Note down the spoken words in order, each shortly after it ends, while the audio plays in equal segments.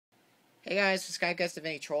Hey guys, this guy Gus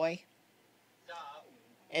Vinny Troy. Stop.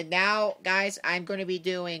 And now, guys, I'm going to be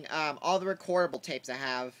doing all the recordable tapes I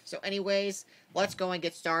have. So anyways, let's go and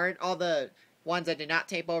get started. All the ones I did not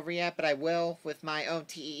tape over yet, but I will with my own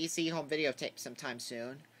TEC home video tape sometime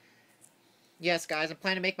soon. Yes, guys, I'm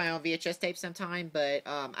planning to make my own VHS tape sometime, but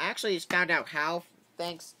I actually just found out how,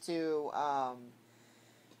 thanks to,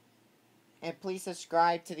 and please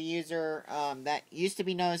subscribe to the user that used to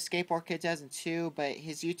be known as Skateboard Kid 2002, but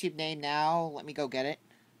his YouTube name now, let me go get it.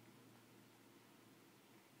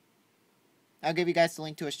 I'll give you guys the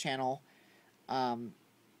link to his channel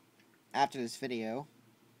after this video.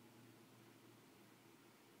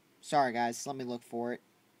 Sorry guys, let me look for it.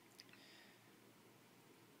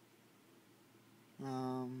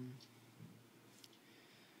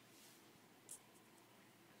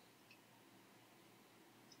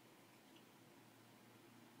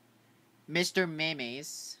 Mr.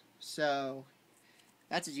 Memes. So,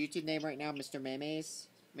 that's his YouTube name right now, Mr. Memes.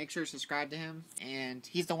 Make sure to subscribe to him. And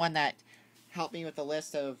he's the one that helped me with the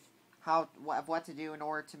list of what to do in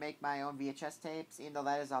order to make my own VHS tapes, even though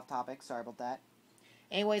that is off topic. Sorry about that.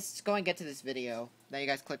 Anyways, let's go and get to this video that you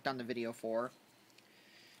guys clicked on the video for.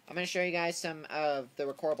 I'm going to show you guys some of the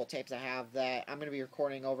recordable tapes I have that I'm going to be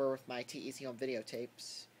recording over with my TEC home video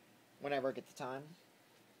tapes whenever I get the time.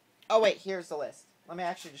 Oh wait, here's the list. Let me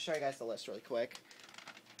actually just show you guys the list really quick.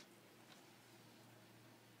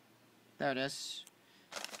 There it is.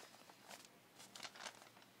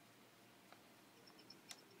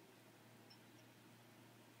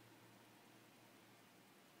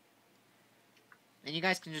 And you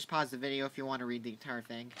guys can just pause the video if you want to read the entire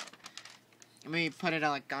thing. Let me put it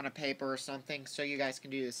on a paper or something so you guys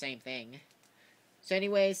can do the same thing. So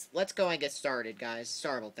anyways, let's go and get started, guys.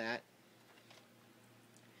 Sorry about that.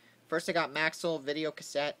 First I got Maxwell Video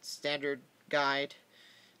Cassette Standard Guide.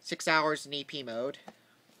 6 hours in EP mode.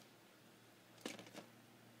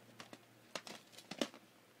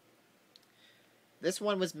 This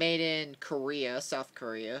one was made in Korea, South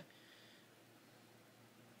Korea.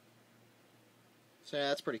 So yeah,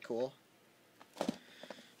 that's pretty cool.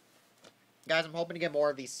 Guys, I'm hoping to get more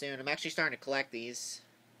of these soon. I'm actually starting to collect these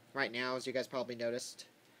right now, as you guys probably noticed.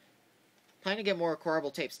 Planning to get more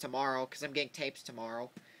recordable tapes tomorrow, because I'm getting tapes tomorrow.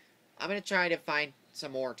 I'm going to try to find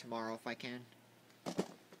some more tomorrow if I can. But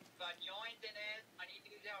the only thing is, I need to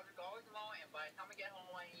do $1,000 tomorrow, and by the time I get home,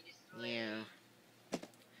 I need to sleep. Yeah.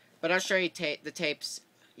 But I'll show you the tapes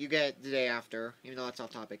you get the day after, even though that's off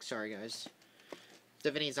topic. Sorry, guys.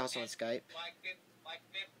 Divini's also on Skype. Like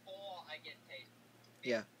before I get tapes.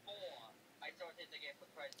 Yeah. I started to get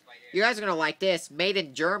put prices by there. You guys are going to like this. Made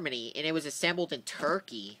in Germany, and it was assembled in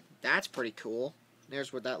Turkey. That's pretty cool.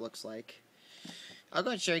 There's what that looks like. I'll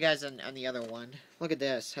go and show you guys on the other one. Look at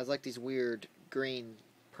this. Has like these weird green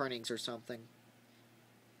printings or something.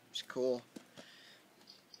 It's cool.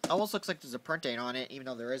 Almost looks like there's a print date on it, even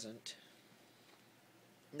though there isn't.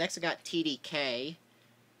 Next I got TDK.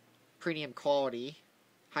 Premium quality.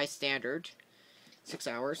 High standard. 6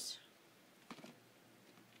 hours.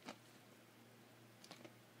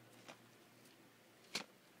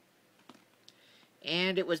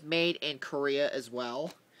 And it was made in Korea as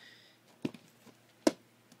well.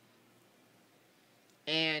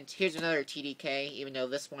 And here's another TDK, even though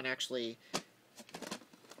this one I actually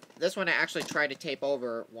tried to tape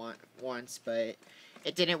over once, but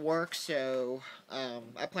it didn't work, so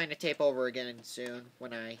I plan to tape over again soon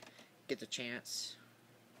when I get the chance.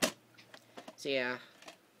 So yeah,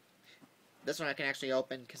 this one I can actually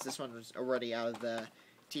open, because this one was already out of the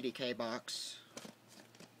TDK box.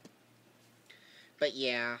 But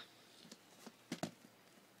yeah.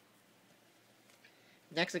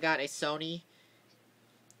 Next I got a Sony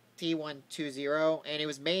T120, and it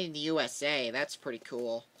was made in the USA. That's pretty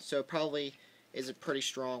cool. So it probably is a pretty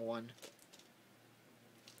strong one.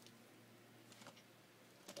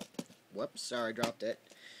 Whoops, sorry, I dropped it.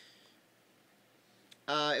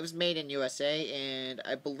 It was made in USA, and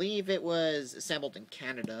I believe it was assembled in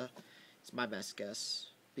Canada. It's my best guess,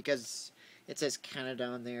 because it says Canada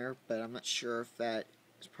on there, but I'm not sure if that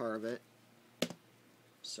is part of it.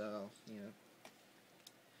 So, yeah.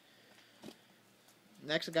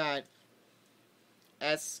 Next I got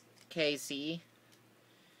SKC.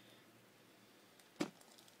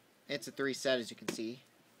 It's a 3 set, as you can see.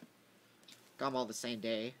 Got them all the same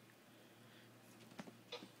day.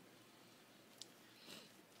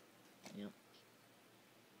 Yep.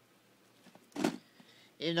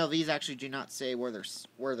 Even though these actually do not say where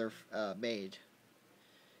they're made.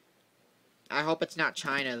 I hope it's not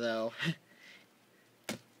China, though.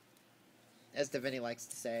 As Davini likes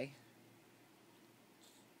to say.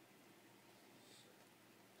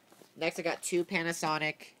 Next, I got two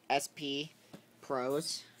Panasonic SP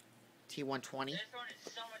Pros T120 This one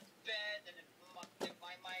is so much better than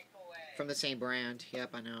my microwave. from the same brand.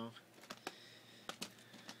 Yep, I know.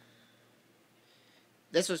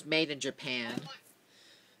 This was made in Japan.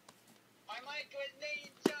 My mic was made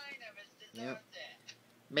in China, Mr. Yep. Thursday.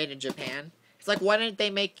 Made in Japan. It's like, why didn't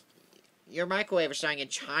they make your microwave showing in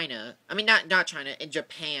China? I mean, not China, in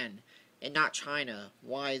Japan, and not China.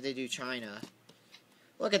 Why did they do China?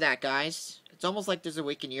 Look at that, guys. It's almost like there's a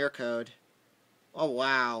week in year code. Oh,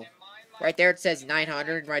 wow. Right there it says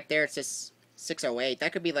 900, right there it says 608.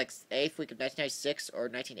 That could be like 8th week of 1996 or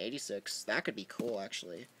 1986. That could be cool,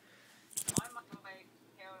 actually. My microwave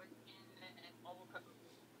held in an overcooked.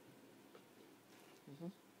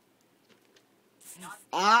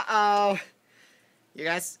 Uh-oh. You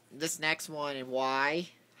guys, this next one, and why?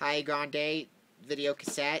 High Grande video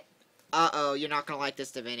cassette. Uh-oh, you're not gonna like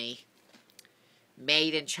this, Davini.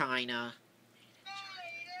 Made in China.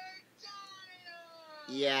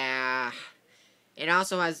 Yeah. It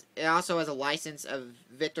also has a license of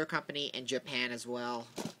Victor Company in Japan as well.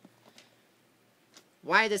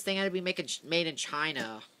 Why did this thing have to be made in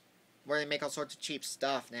China, where they make all sorts of cheap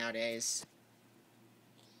stuff nowadays?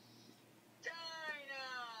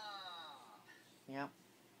 Yep.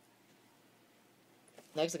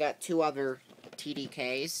 Next, I got 2 other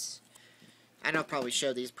TDKs. I know I probably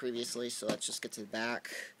showed these previously, so let's just get to the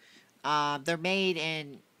back. They're made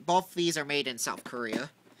in... Both of these are made in South Korea.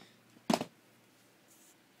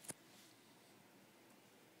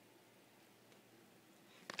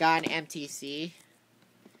 Got an MTC.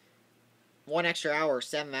 1 extra hour,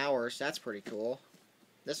 7 hours. That's pretty cool.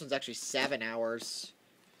 This one's actually 7 hours.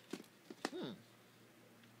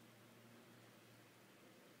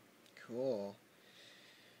 Cool.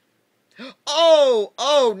 Oh!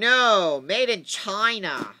 Oh no! Made in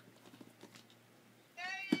China!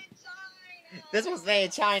 Made in China! This was made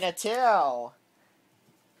in China too! My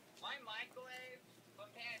microwave from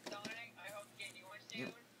Panasonic, I hope to get you one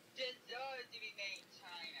soon, deserves to be made in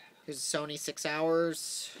China. Here's a Sony 6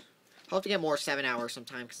 hours. Hope to get more 7 hours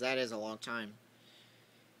sometime, because that is a long time.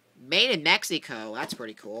 Made in Mexico. That's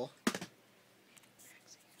pretty cool.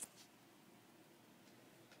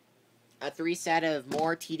 A 3 set of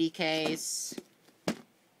more TDKs.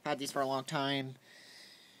 Had these for a long time.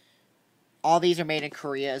 All these are made in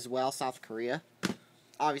Korea as well, South Korea.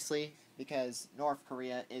 Obviously, because North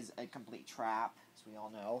Korea is a complete trap, as we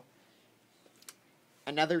all know.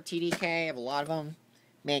 Another TDK, I have a lot of them.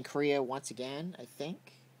 Made in Korea once again, I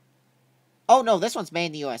think. Oh no, this one's made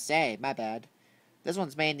in the USA, my bad. This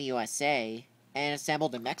one's made in the USA and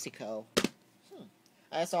assembled in Mexico.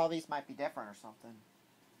 I guess all these might be different or something.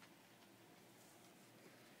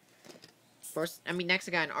 First, next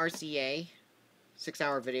I got an RCA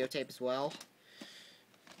 6-hour videotape as well.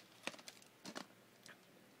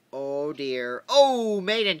 Oh dear. Oh,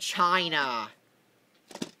 made in China.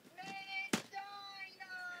 Made in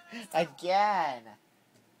China! Again.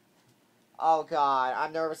 Oh god,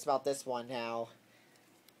 I'm nervous about this one now.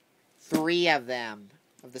 3 of them.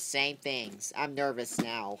 Of the same things. I'm nervous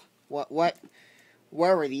now. Where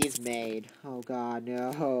were these made? Oh god,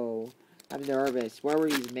 no. I'm nervous. Where were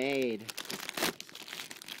these made?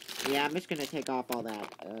 Yeah, I'm just gonna take off all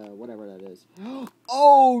that, whatever that is.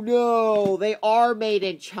 Oh no! They are made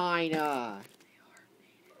in China!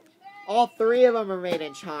 All 3 of them are made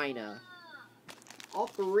in China. All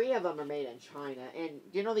 3 of them are made in China. And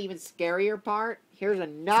you know the even scarier part? Here's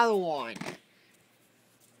another one.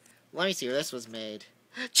 Let me see where this was made.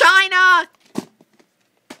 China!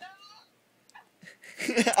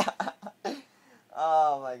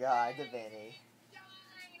 Oh my god, Davini.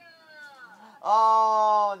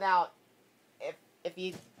 Oh, now, if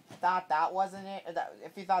you thought that wasn't it,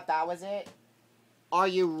 if you thought that was it, are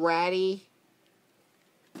you ready?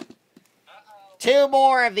 2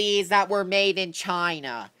 more of these that were made in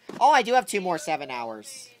China. Oh, I do have 2 more 7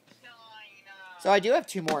 hours. So I do have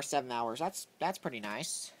 2 more 7 hours. That's pretty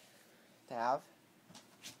nice to have.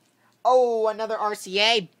 Oh, another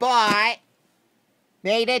RCA, but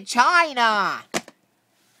made in China.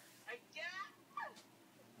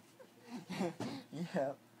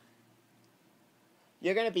 Yeah.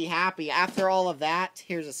 You're gonna be happy. After all of that,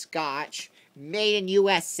 here's a scotch. Made in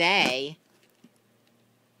USA.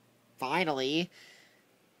 Finally.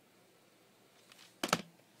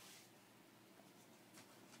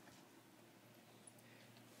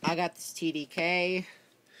 I got this TDK.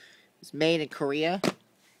 It's made in Korea.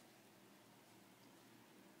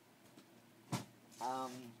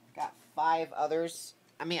 Got 5 others.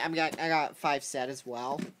 I got 5 set as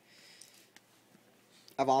well.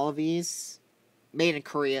 Of all of these. Made in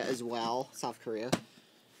Korea as well. South Korea.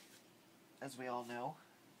 As we all know.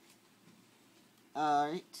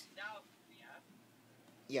 Alright. South,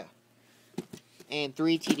 Yeah. And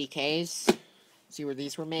 3 TDKs. See where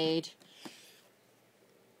these were made.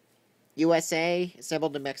 USA,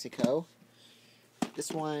 assembled in Mexico.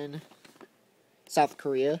 This one, South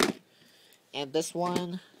Korea. And this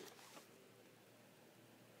one,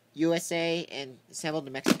 USA and assembled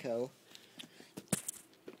in Mexico.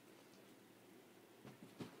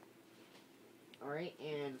 Alright,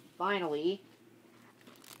 and finally,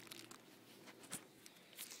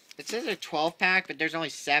 it says a 12-pack, but there's only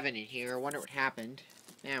 7 in here. I wonder what happened.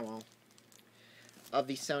 Yeah, well, of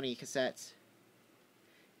these Sony cassettes.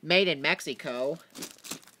 Made in Mexico.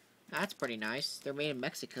 That's pretty nice. They're made in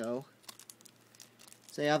Mexico.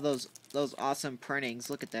 So they have those awesome printings.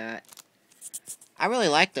 Look at that. I really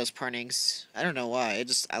like those printings. I don't know why.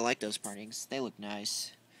 I like those printings. They look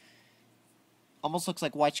nice. Almost looks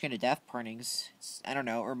like White Skin of Death printings. I don't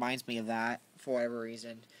know. It reminds me of that for whatever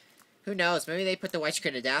reason. Who knows? Maybe they put the White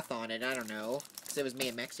Skin of Death on it. I don't know. Because it was made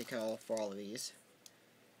in Mexico for all of these.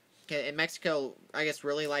 And Mexico, I guess,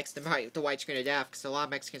 really likes the White Skin of Death. Because a lot of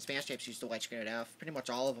Mexican Spanish tapes use the White Skin of Death. Pretty much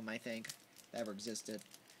all of them, I think, that ever existed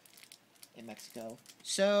in Mexico.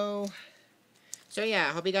 So yeah,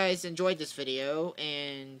 I hope you guys enjoyed this video,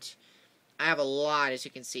 and I have a lot, as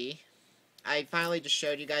you can see. I finally just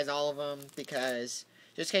showed you guys all of them, because,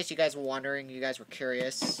 just in case you guys were wondering, you guys were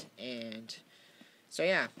curious, and, so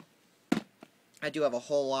yeah. I do have a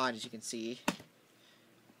whole lot, as you can see.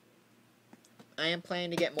 I am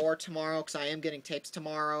planning to get more tomorrow, because I am getting tapes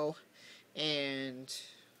tomorrow, and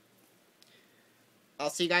I'll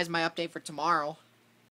see you guys in my update for tomorrow.